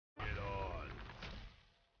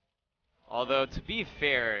Although, to be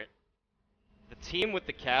fair, the team with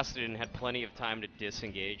the Cassidy had plenty of time to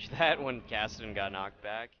disengage that when Cassidy got knocked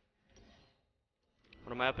back.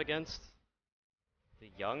 What am I up against? The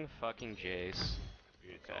young fucking Jayce.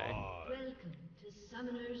 Okay. Welcome to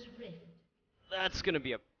Summoner's Rift. That's gonna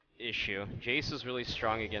be a issue. Jayce is really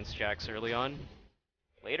strong against Jax early on.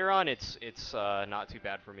 Later on, it's not too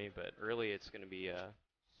bad for me, but early it's gonna be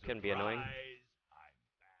annoying.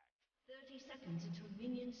 30 seconds until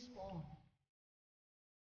minions spawn.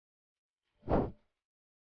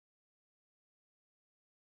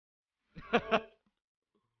 Ready for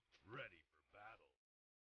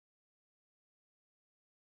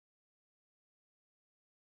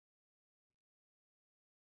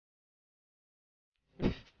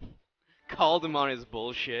battle. Called him on his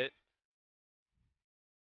bullshit.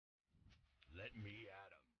 Let me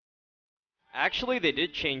at him. Actually, they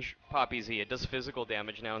did change Poppy Z. It does physical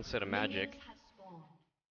damage now instead of magic. Minions have spawned.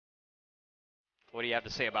 What do you have to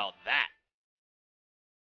say about that?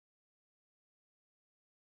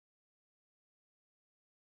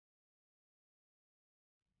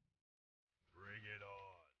 Bring it on.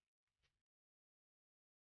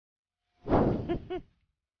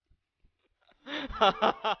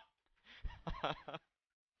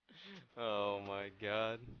 Oh my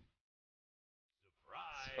god.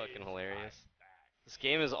 Surprise. It's fucking hilarious. This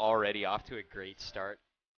game is already off to a great start.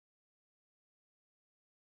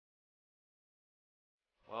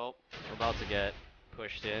 Well, we're about to get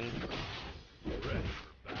pushed in. Ready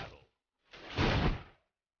for battle.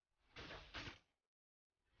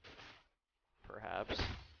 Perhaps.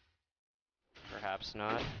 Perhaps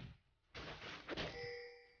not.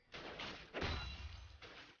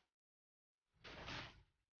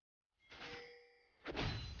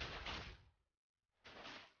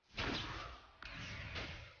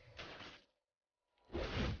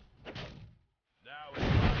 Now it's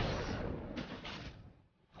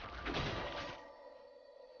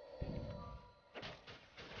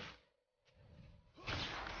my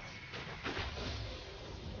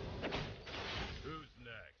Who's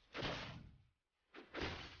next?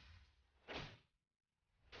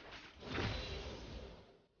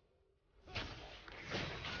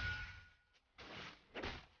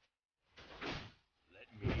 Let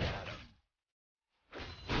me at him.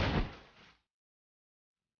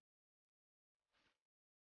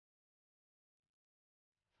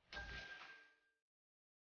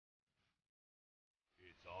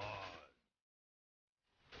 It's on.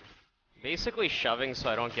 Basically shoving so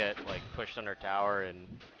I don't get like pushed under tower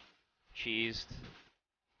and cheese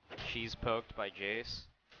poked by Jayce.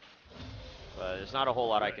 But there's not a whole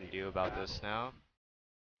lot I can do about this now.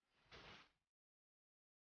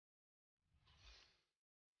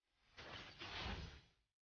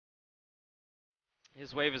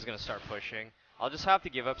 His wave is going to start pushing. I'll just have to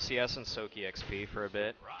give up CS and Soaky XP for a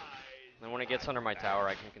bit. Then when it gets under my tower,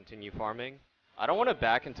 I can continue farming. I don't want to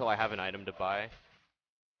back until I have an item to buy.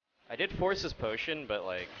 I did force his potion, but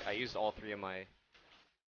like, I used all three of my...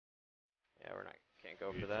 Yeah, can't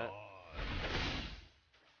go for that.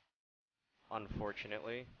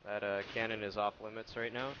 Unfortunately, that cannon is off limits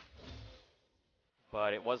right now.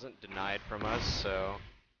 But it wasn't denied from us, so...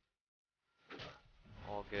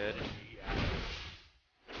 all good.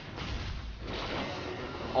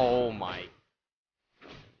 Oh my...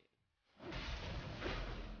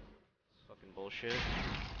 It's fucking bullshit.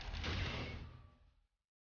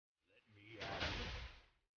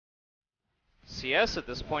 CS at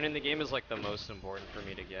this point in the game is like the most important for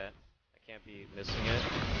me to get. I can't be missing it.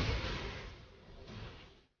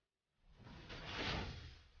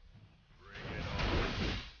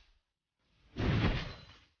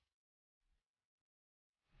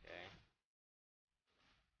 Okay.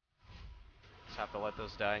 Just have to let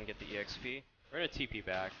those die and get the EXP. We're gonna TP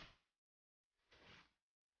back.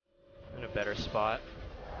 In a better spot.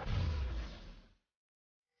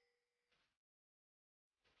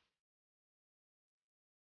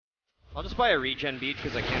 I'll just buy a regen beat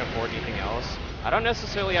because I can't afford anything else. I don't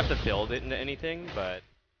necessarily have to build it into anything, but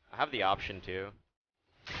I have the option to.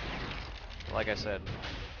 Like I said,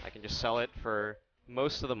 I can just sell it for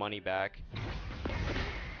most of the money back.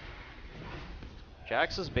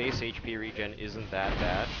 Jax's base HP regen isn't that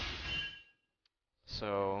bad.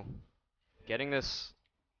 So, getting this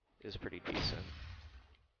is pretty decent.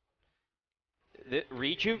 The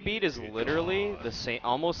rejuve beat is literally the same,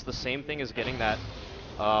 almost the same thing as getting that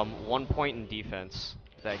 1 point in defense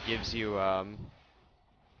that gives you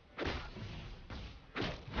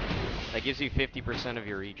 50% of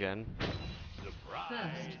your regen.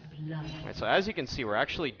 Alright, so as you can see, we're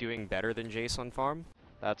actually doing better than Jayce on farm.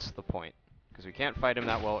 That's the point, because we can't fight him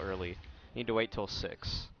that well early. Need to wait till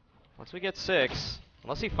 6. Once we get 6,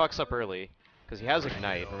 unless he fucks up early, because he has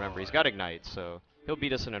Ignite, remember, he's got Ignite, so he'll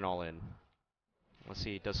beat us in an all-in. Unless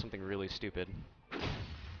he does something really stupid.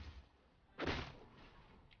 Bring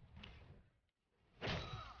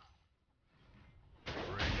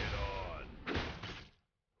it on.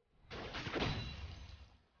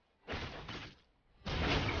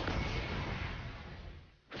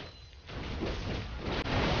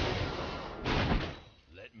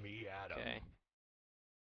 Let me at 'em. Okay.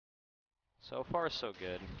 So far, so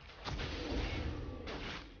good.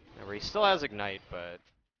 Remember, he still has Ignite, but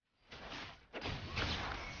it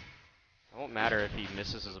won't matter if he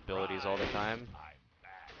misses his abilities all the time. I'm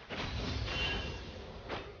back.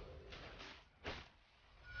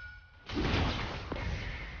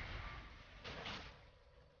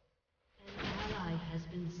 An ally has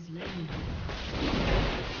been slain.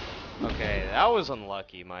 Okay, that was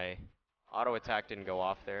unlucky. My auto attack didn't go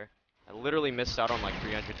off there. I literally missed out on like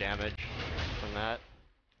 300 damage from that.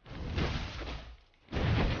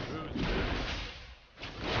 Who's next?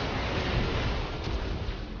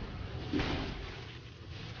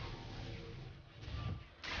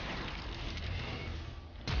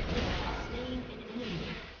 Slain an enemy.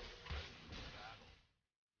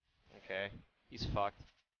 Okay, he's fucked.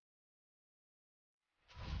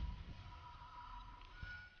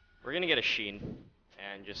 We're gonna get a Sheen,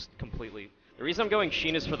 and just completely... The reason I'm going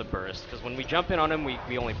Sheen is for the burst, because when we jump in on him, we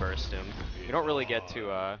only burst him. We don't really get to,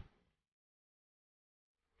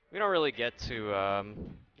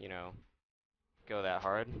 you know, go that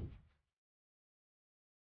hard.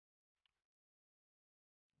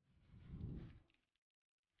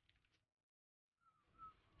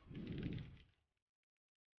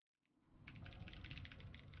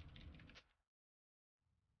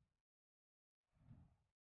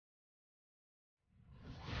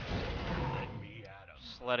 Let me at 'em.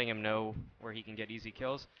 Just letting him know where he can get easy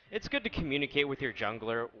kills. It's good to communicate with your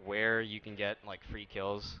jungler where you can get, like, free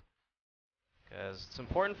kills. Because it's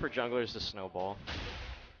important for junglers to snowball.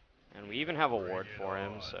 And we even have a ward for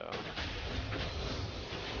him, so...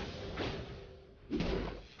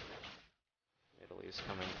 Italy's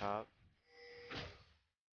coming top.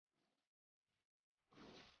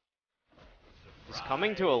 He's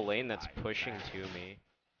coming to a lane that's pushing to me,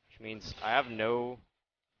 which means I have no...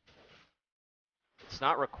 It's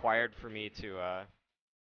not required for me to,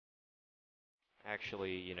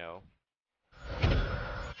 actually, you know...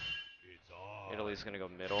 It's on. Italy's gonna go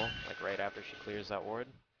middle, like right after she clears that ward.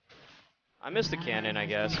 I missed the cannon, I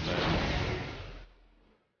guess, but...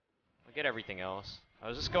 I'll get everything else. I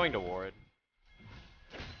was just going to ward.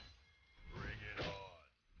 Bring it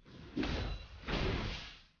on.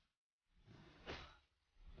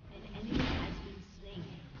 An enemy has been slain.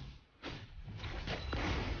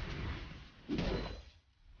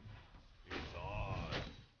 It's on.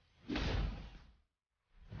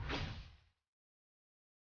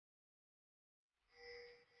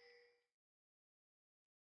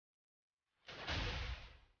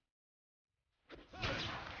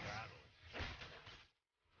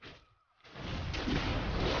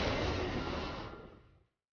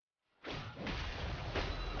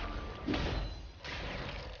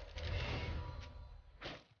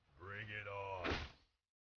 Bring it on.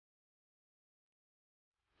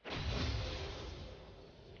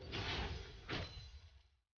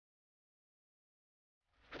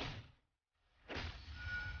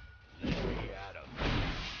 Let me at 'em.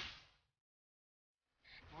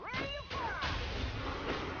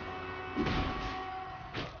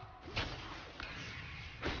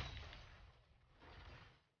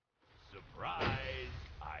 Surprise!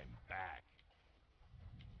 I'm back.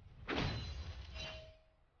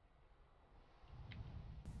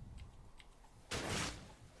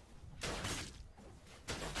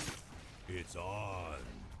 It's on.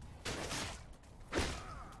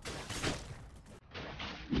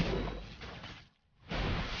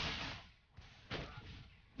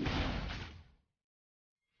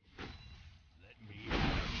 Let me at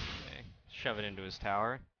 'em. Okay, shove it into his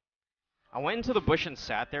tower. I went into the bush and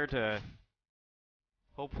sat there to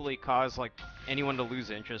hopefully cause like anyone to lose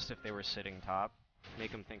interest if they were sitting top.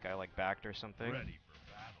 Make them think I like backed or something. Ready for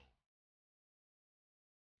battle.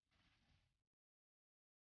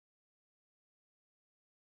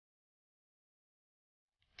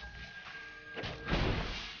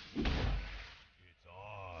 It's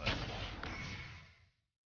on.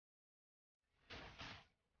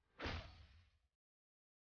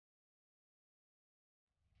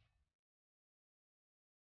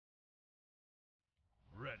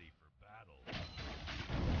 Ready for battle.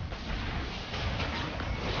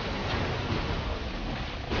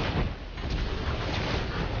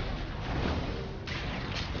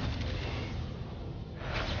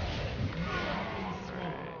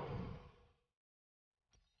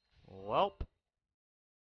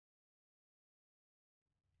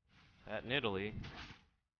 At in Italy.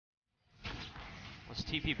 Let's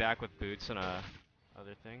TP back with boots and a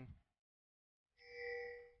other thing.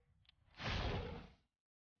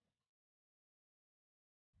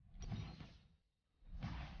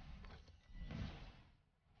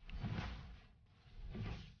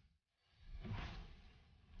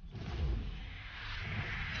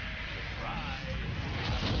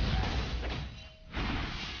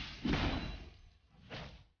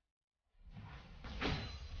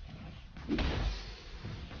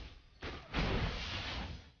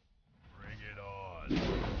 Bring it on.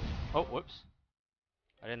 Oh, whoops.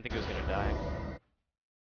 I didn't think it was gonna die.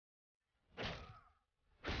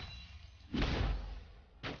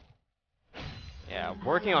 Yeah,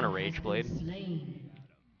 working on a Rage Blade.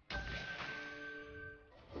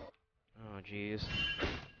 Oh, jeez.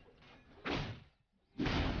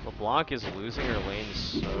 LeBlanc is losing her lane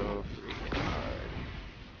so freaking hard.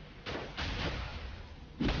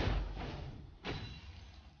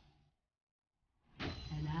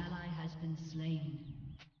 An ally has been slain.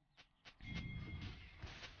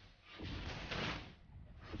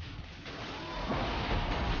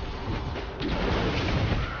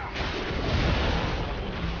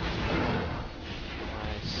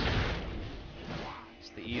 Nice. It's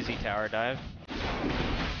the easy tower dive.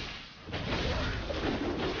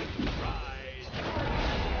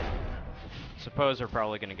 Suppose we're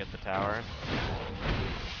probably gonna get the tower.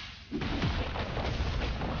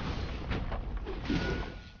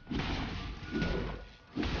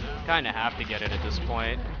 Kinda have to get it at this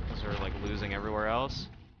point, because we're like losing everywhere else.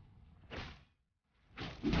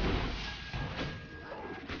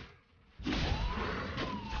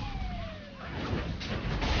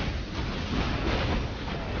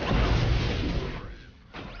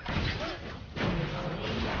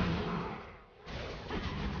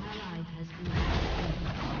 Ally has been slain.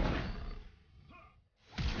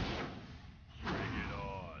 Bring it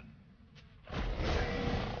on.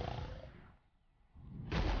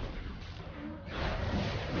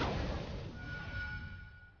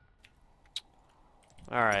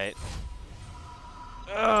 Alright.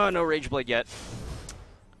 Oh, no Rage Blade yet.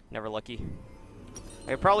 Never lucky.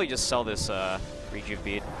 I could probably just sell this Rejuve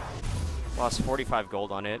bead. Lost 45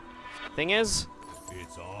 gold on it. Thing is,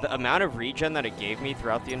 It's on. the amount of regen that it gave me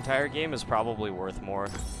throughout the entire game is probably worth more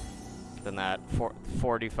than that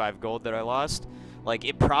 45 gold that I lost. Like,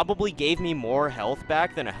 it probably gave me more health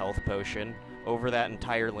back than a health potion over that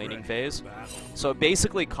entire laning phase. So it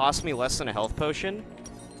basically cost me less than a health potion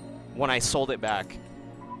when I sold it back.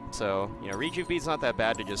 So, you know, Rejuve bead's not that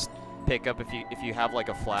bad to just pick up if you have like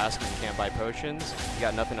a flask and you can't buy potions. You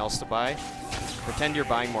got nothing else to buy. Pretend you're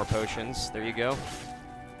buying more potions. There you go.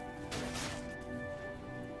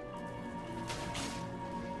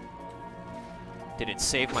 Did it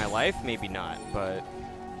save my life? Maybe not, but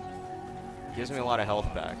it gives me a lot of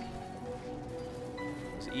health back.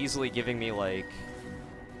 It's easily giving me like,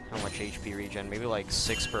 how much HP regen? Maybe like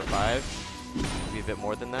 6 per 5. Maybe a bit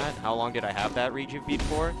more than that. How long did I have that Rejuve bead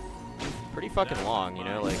for? Pretty fucking long, you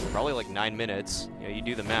know, like probably like 9 minutes. You know, you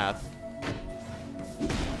do the math.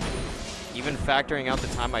 Even factoring out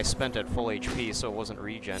the time I spent at full HP, so it wasn't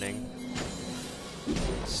regenning.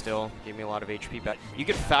 Still gave me a lot of HP back. You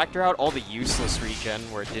could factor out all the useless regen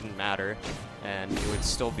where it didn't matter, and it would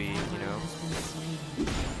still be, you know.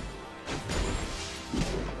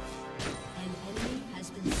 An enemy has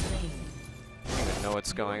been slain. I don't even know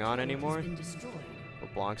what's going on anymore. Has been destroyed.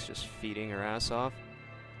 LeBlanc's just feeding her ass off.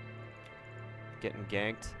 Getting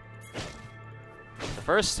ganked. The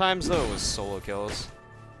first times, though, it was solo kills.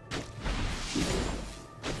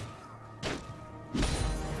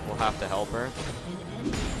 We'll have to help her. An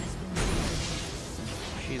enemy has been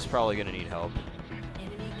slain. She's probably gonna need help.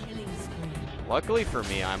 Enemy killing spree. Luckily for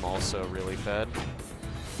me, I'm also really fed.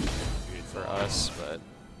 For us, but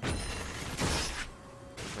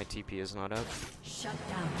my TP is not up. Shut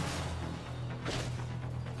down.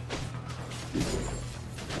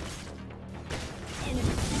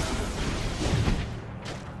 Enemy.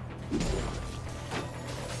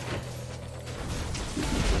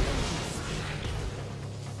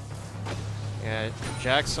 Yeah,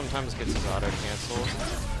 Jax sometimes gets his auto cancel.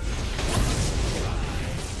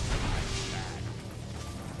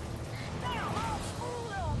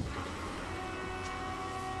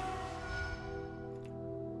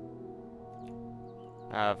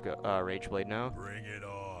 I've got Rage Blade now. Bring it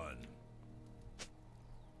on.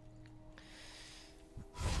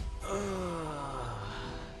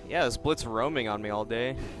 Yeah, this Blitz roaming on me all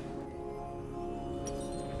day.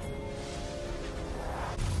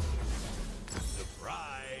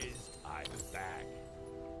 Surprise! I'm back.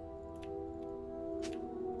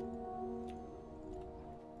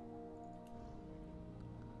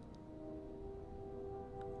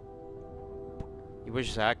 You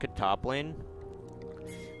wish Zach could top lane?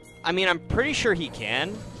 I mean, I'm pretty sure he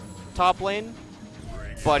can top lane,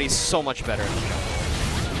 but he's so much better in the jungle.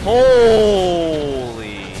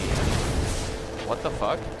 Holy! What the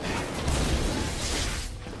fuck?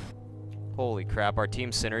 Holy crap, our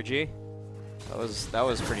team synergy. That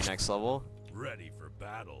was pretty next level. Ready for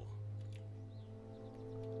battle.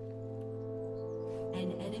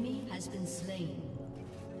 An enemy has been slain.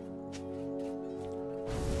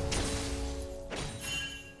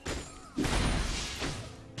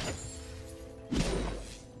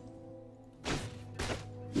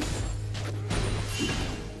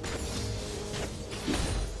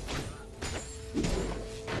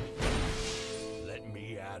 Let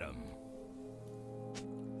me at 'em.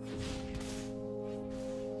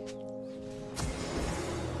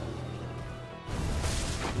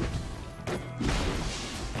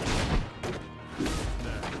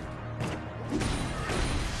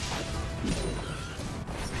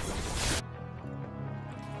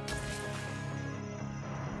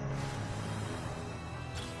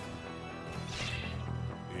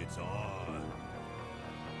 It's on.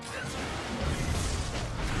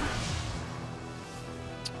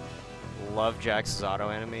 Love Jax's auto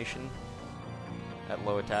animation at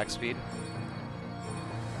low attack speed.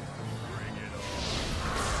 Bring it on.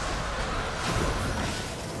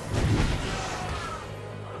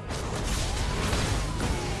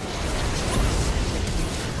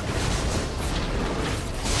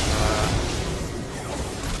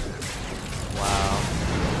 Wow.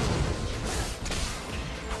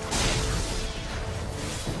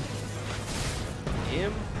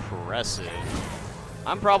 Impressive.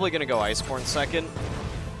 I'm probably gonna go Iceborne second.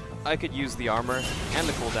 I could use the armor and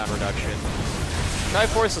the cooldown reduction.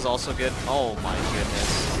 Triforce is also good. Oh my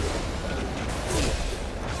goodness.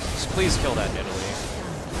 Just please kill that Nidalee.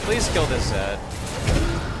 Please kill this Zed.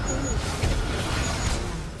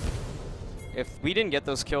 If we didn't get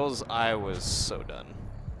those kills, I was so done.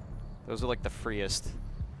 Those are like the freest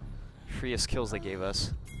kills they gave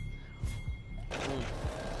us.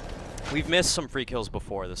 We've missed some free kills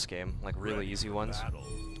before this game, like really Ready easy for ones. battle.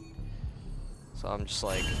 So I'm just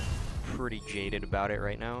like pretty jaded about it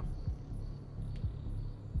right now.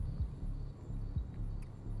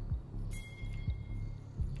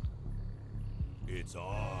 It's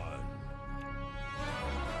on.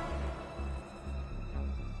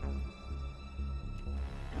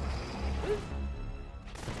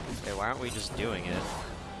 Hey, why aren't we just doing it?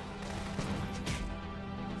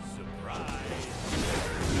 Surprise.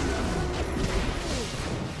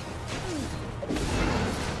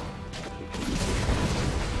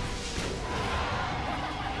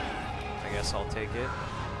 I guess I'll take it.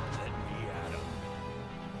 Let me at 'em.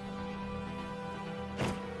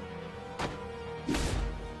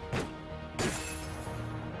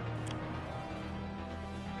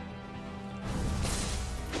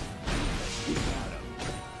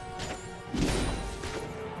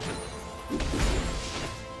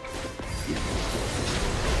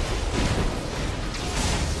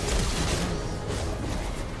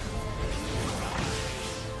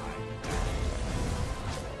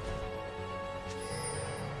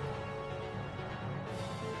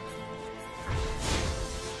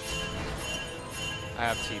 I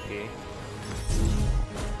have TP.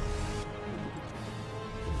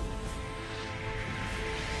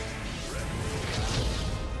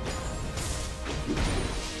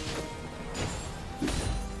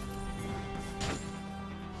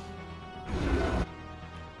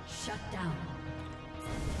 Shut down.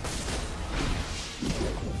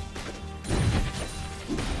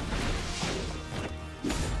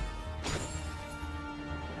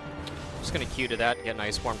 Just gonna Q to that, get an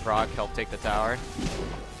Iceborne proc, help take the tower.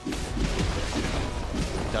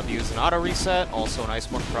 W is an auto reset, also an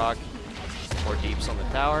Iceborne proc, or deeps on the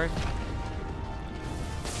tower.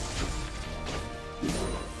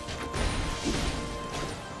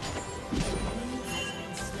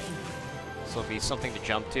 So it'll be something to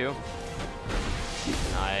jump to.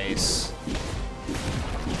 Nice.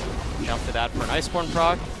 Jump to that for an Iceborne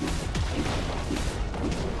proc.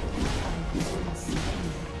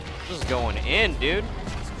 Just going in, dude.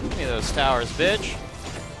 Give me those towers, bitch.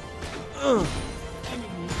 Ugh.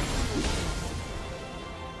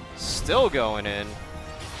 Still going in.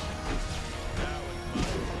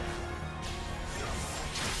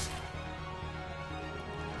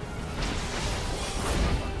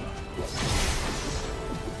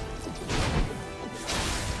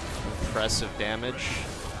 Impressive damage.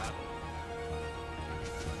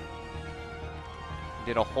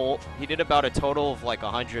 He did about a total of like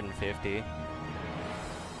 150.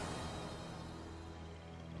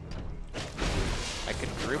 I I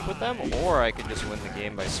could group with them, or I could just win the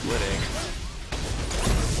game by splitting.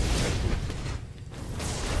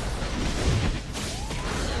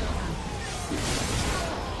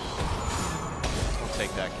 I'll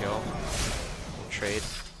take that kill. We'll trade.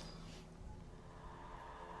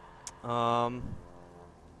 I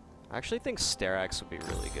actually think Sterax would be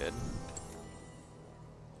really good.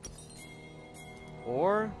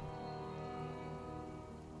 Or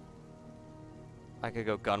I could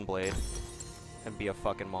go Gunblade and be a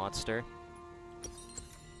fucking monster.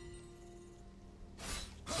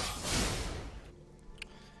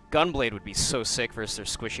 Gunblade would be so sick versus their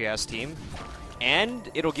squishy ass team. And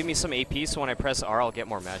it'll give me some AP, so when I press R, I'll get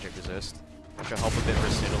more magic resist, which will help a bit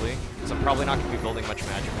versatility, because I'm probably not going to be building much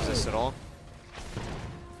magic resist at all.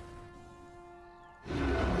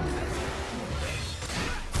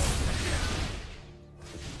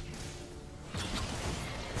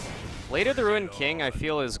 Blade of the Ruined King, I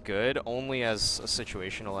feel, is good only as a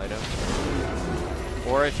situational item,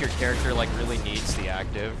 or if your character like really needs the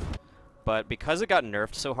active. But because it got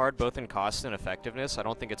nerfed so hard, both in cost and effectiveness, I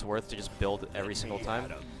don't think it's worth to just build every single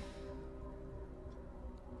time.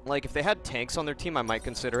 Like, if they had tanks on their team, I might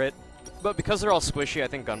consider it. But because they're all squishy, I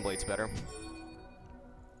think Gunblade's better.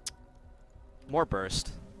 More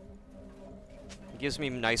burst. It gives me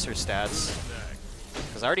nicer stats.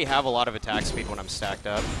 Because I already have a lot of attack speed when I'm stacked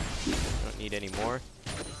up. I don't need any more.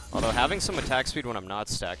 Although having some attack speed when I'm not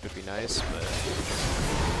stacked would be nice, but...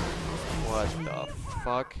 What the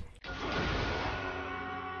fuck?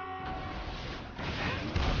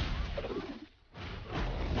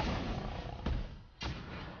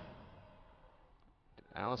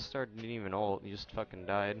 Alistar didn't even ult, he just fucking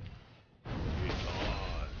died.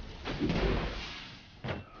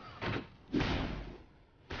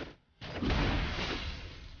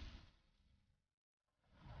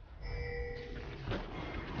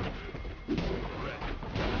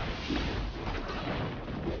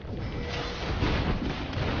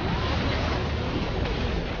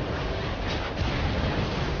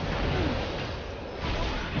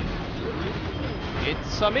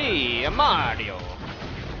 It's me, Mario!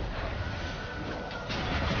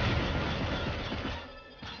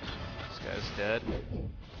 This guy's dead.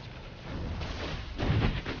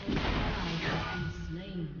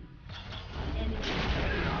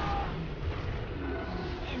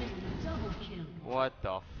 What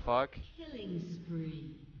the fuck? Killing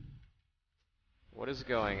spree. What is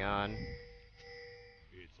going on?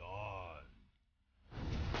 It's on.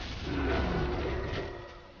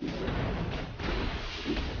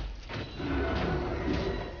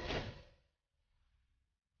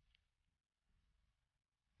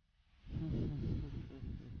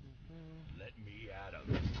 Let me at 'em.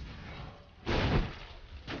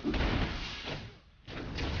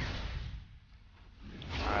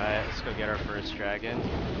 Alright, let's go get our first dragon.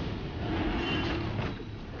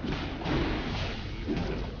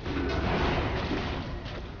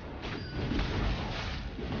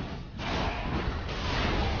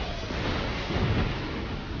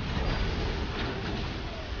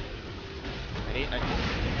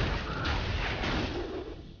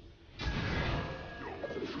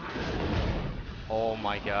 Oh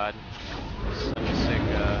my god. Such a sick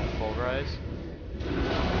full rise. Do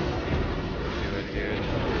it, dude.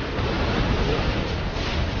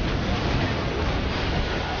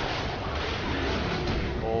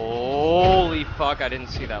 Holy fuck, I didn't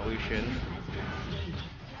see that Lucian.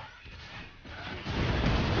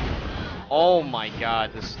 Oh my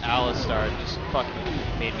god, this Alistar just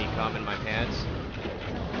fucking made me cum in my pants.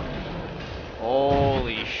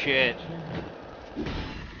 Holy shit.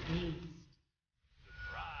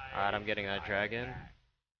 Alright, I'm getting that dragon.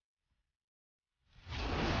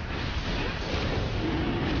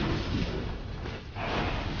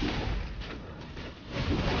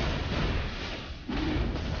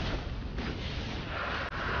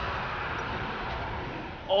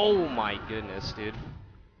 Oh my goodness, dude.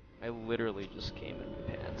 I literally just came in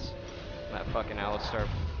my pants. That fucking Alistar.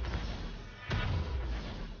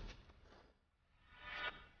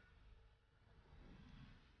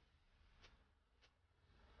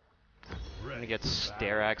 I'm gonna get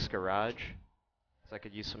Sterax Garage, so I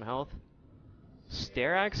could use some health.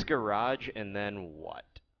 Sterax Garage, and then what?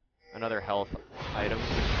 Another health item.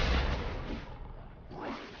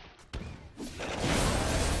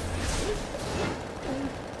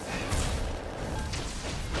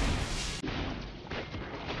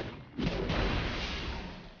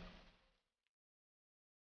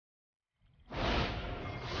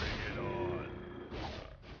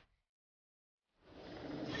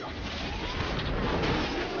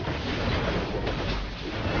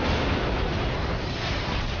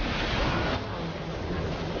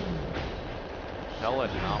 hella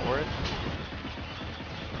not worth.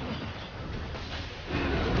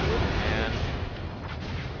 And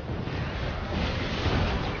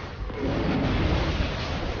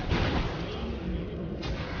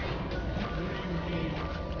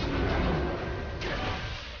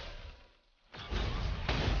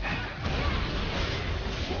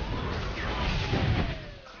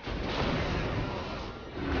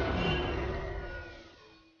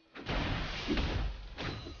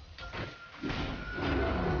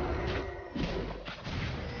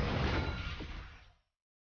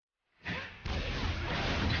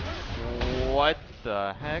what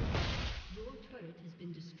the heck? Your turret has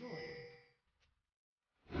been destroyed.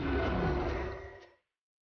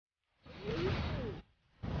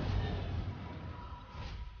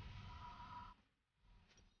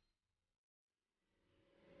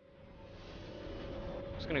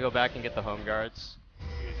 Just gonna go back and get the home guards.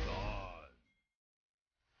 It's on.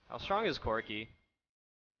 How strong is Corky?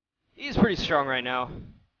 He's pretty strong right now.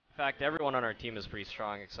 In fact, everyone on our team is pretty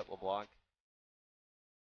strong except LeBlanc.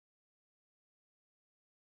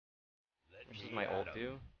 Let Which me does my at ult 'em.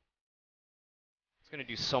 do? It's gonna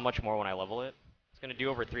do so much more when I level it. It's gonna do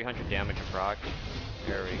over 300 damage a proc.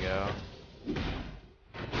 There we go.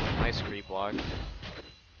 Nice creep block.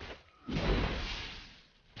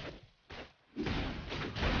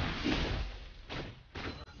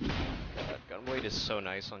 God, gun weight is so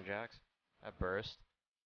nice on Jax. That burst.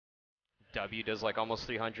 W does like almost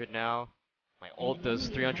 300 now. My ult does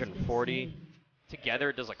 340. Together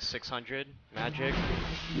it does like 600 magic.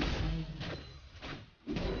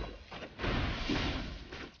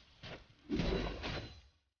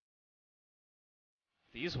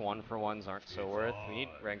 These 1-for-1s aren't so worth. We need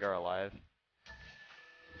Rengar alive.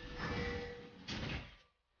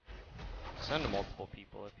 Send multiple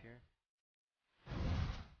people up here.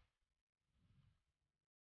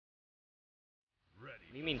 Ready.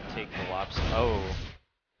 What do you mean take the lops? Oh.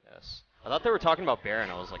 Yes. I thought they were talking about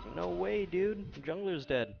Baron. I was like, no way, dude. The jungler's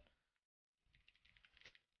dead.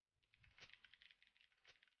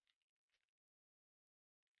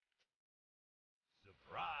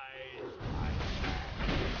 Surprise!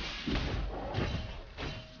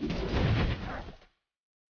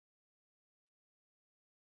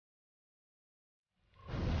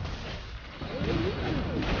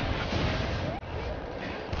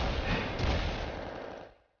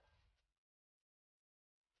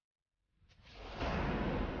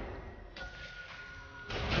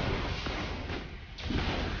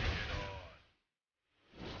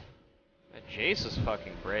 Jayce is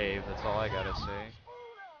fucking brave, that's all I gotta say.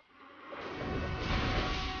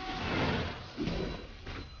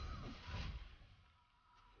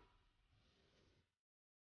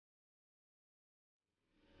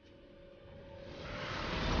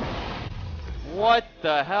 What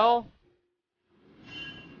the hell?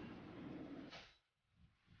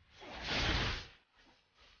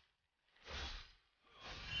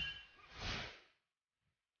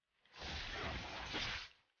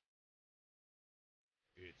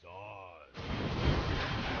 It's on.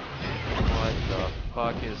 What the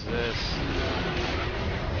fuck is this?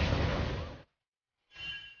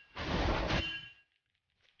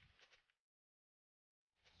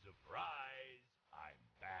 Surprise! I'm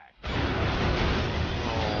back.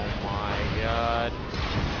 Oh my god.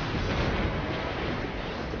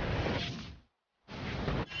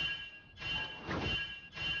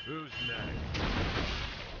 Who's next?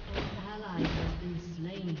 An ally has been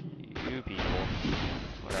slain. You people.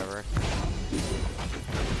 Whatever.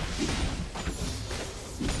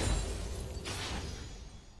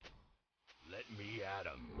 Let me at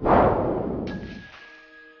 'em.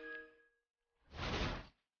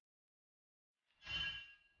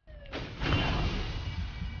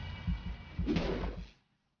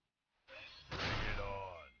 Bring it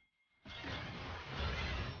on.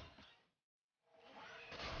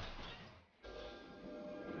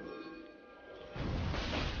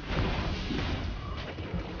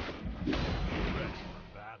 Ready for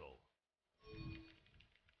battle.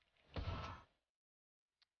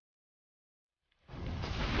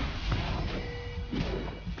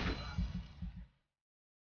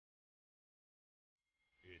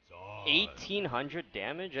 It's on. 1800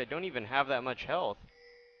 damage? I don't even have that much health.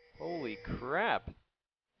 Holy crap.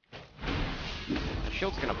 The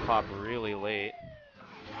shield's gonna pop really late.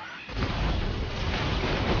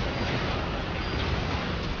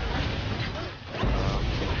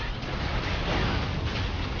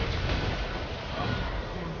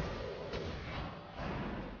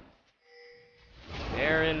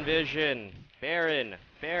 Baron vision. Baron.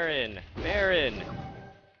 Baron. Baron.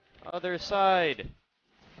 Other side.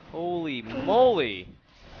 Holy moly.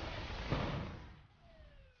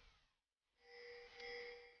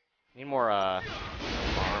 more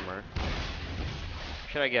armor.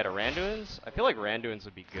 Should I get a Randuin's? I feel like Randuin's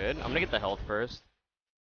would be good. I'm gonna get the health first.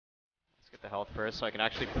 Let's get the health first so I can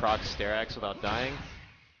actually proc Sterax without dying.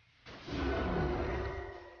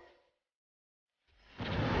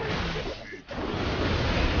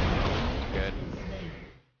 Good.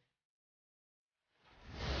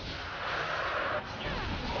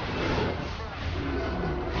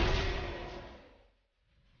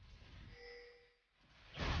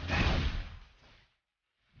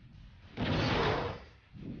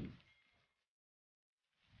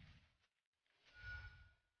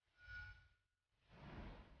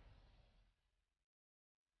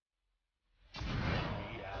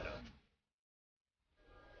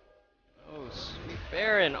 Oh, sweet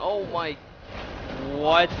Baron. Oh my.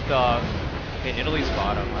 What the? Okay, Italy's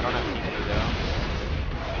bottom. I don't have TP though.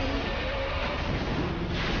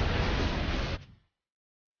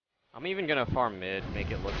 I'm even gonna farm mid, make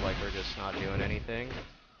it look like we're just not doing anything.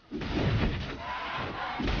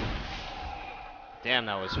 Damn,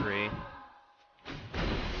 that was free.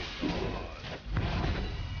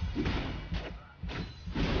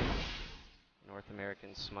 North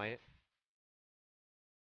American Smite.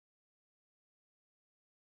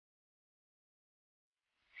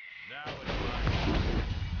 Now it's mine.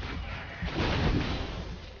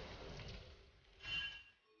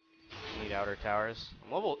 Need outer towers.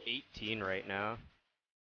 I'm level 18 right now.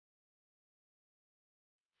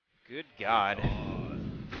 Good God.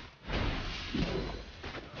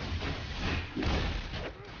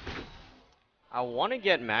 I want to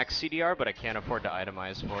get max CDR, but I can't afford to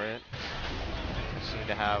itemize for it. Just need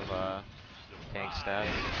to have tank stats.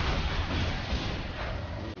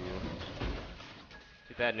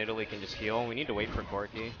 Too bad Nidalee can just heal. We need to wait for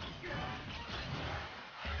Corki.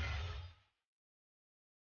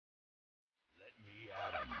 Let me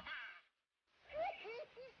at him.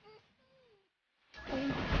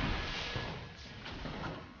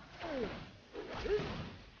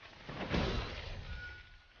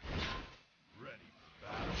 Ready for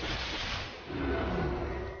battle.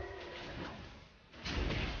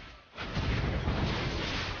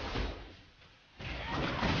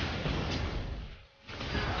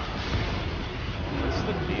 What's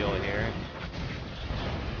the deal here?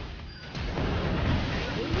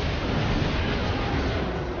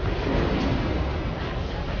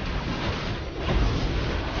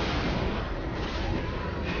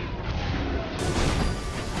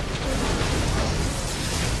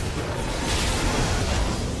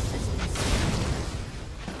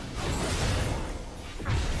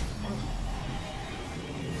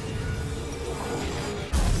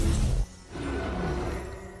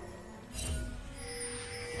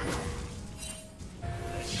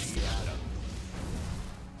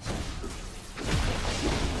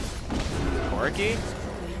 Corki?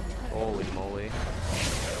 Holy moly.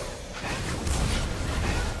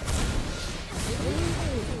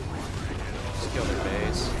 Just kill their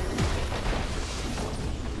base.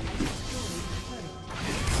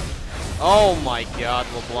 Oh my god,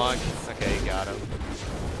 LeBlanc. Okay, got him.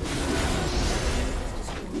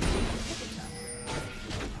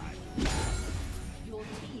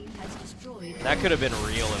 That could have been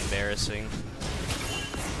real embarrassing.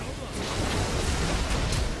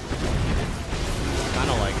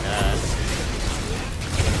 Kinda like that.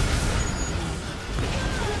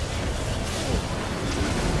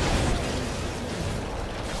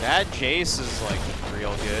 That Jayce is like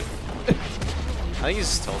real good. I think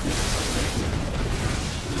he's tilted or something.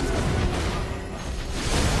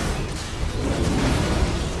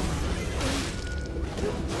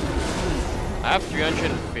 I have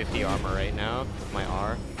 350 armor right now with my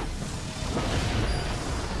R.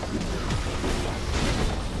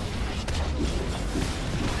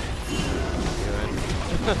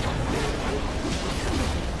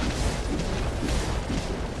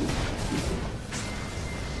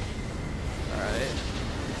 Alright.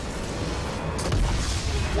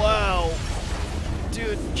 Wow.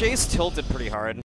 Dude, Jayce tilted pretty hard.